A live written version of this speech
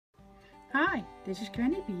Hi, this is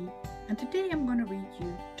Granny B, and today I'm going to read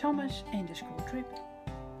you Thomas and the School Trip,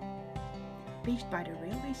 based by the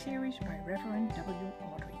Railway series by Reverend W.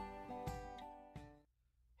 Awdry.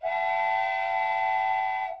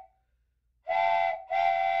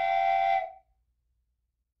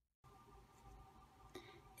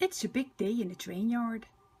 It's a big day in the train yard.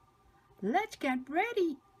 Let's get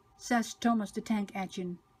ready, says Thomas the Tank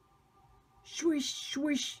Engine. Swish,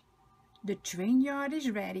 swish, the train yard is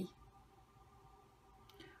ready.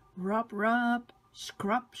 Rub, rub,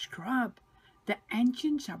 scrub, scrub, the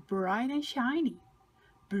engines are bright and shiny,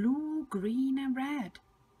 blue, green and red.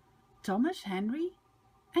 Thomas, Henry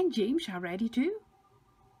and James are ready too.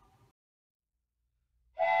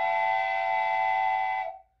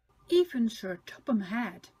 Even Sir Topham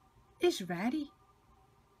Hatt is ready.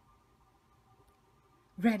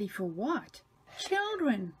 Ready for what?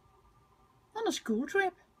 Children! On a school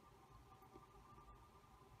trip.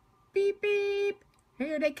 Beep, beep!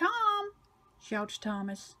 Here they come! Shouts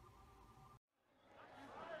Thomas.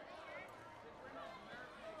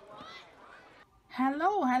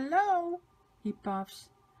 Hello, hello! He puffs.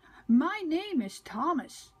 My name is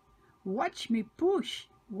Thomas. Watch me push,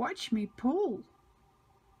 watch me pull.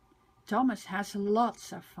 Thomas has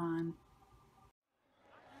lots of fun.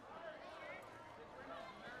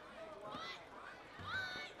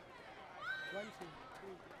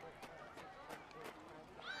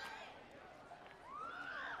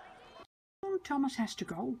 Thomas has to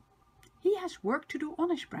go. He has work to do on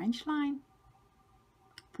his branch line.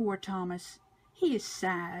 Poor Thomas. He is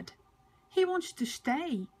sad. He wants to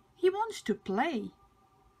stay. He wants to play.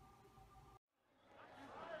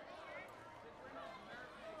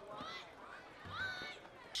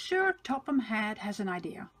 Sir Topham Hatt has an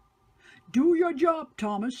idea. Do your job,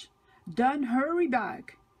 Thomas. Then hurry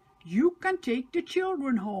back. You can take the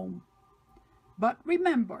children home. But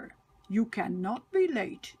remember, you cannot be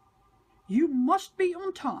late. You must be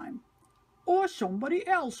on time, or somebody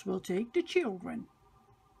else will take the children.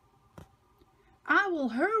 I will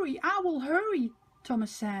hurry,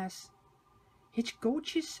 Thomas says. His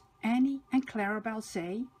coaches Annie and Clarabelle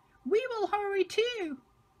say, we will hurry too.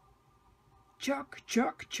 Chuck,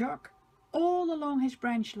 chuck, chuck, all along his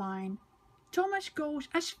branch line. Thomas goes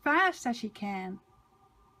as fast as he can.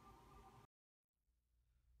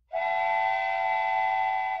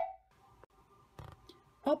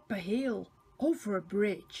 Up a hill, over a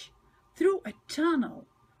bridge, through a tunnel,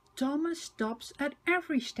 Thomas stops at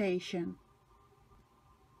every station.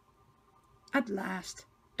 At last,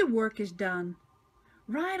 the work is done.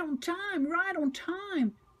 Right on time,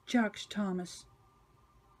 chugs Thomas.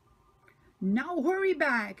 Now hurry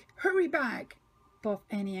back, puff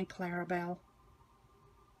Annie and Clarabelle.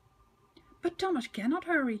 But Thomas cannot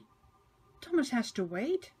hurry. Thomas has to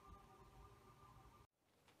wait.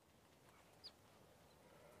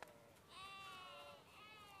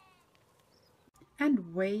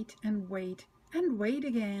 And wait and wait and wait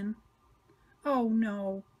again. Oh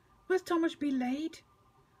no, will Thomas be late?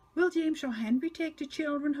 Will James or Henry take the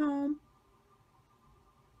children home?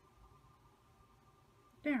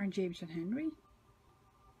 There are James and Henry.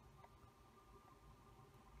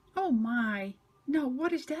 Oh my, now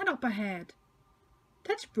what is that up ahead?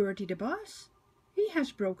 That's Bertie the bus. He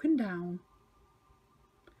has broken down.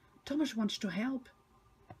 Thomas wants to help,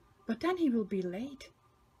 but then he will be late.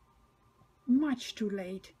 Much too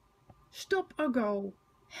late. Stop or go,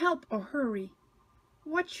 help or hurry.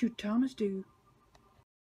 What should Thomas do?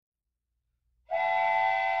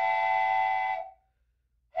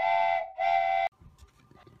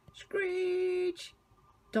 Screech!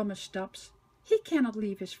 Thomas stops. He cannot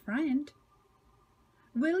leave his friend.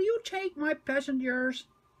 Will you take my passengers?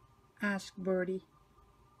 Asked Bertie.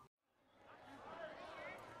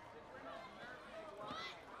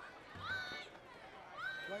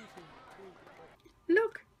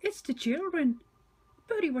 Look, it's the children.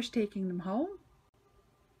 Bertie was taking them home.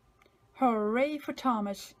 Hooray for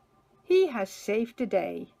Thomas. He has saved the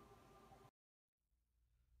day.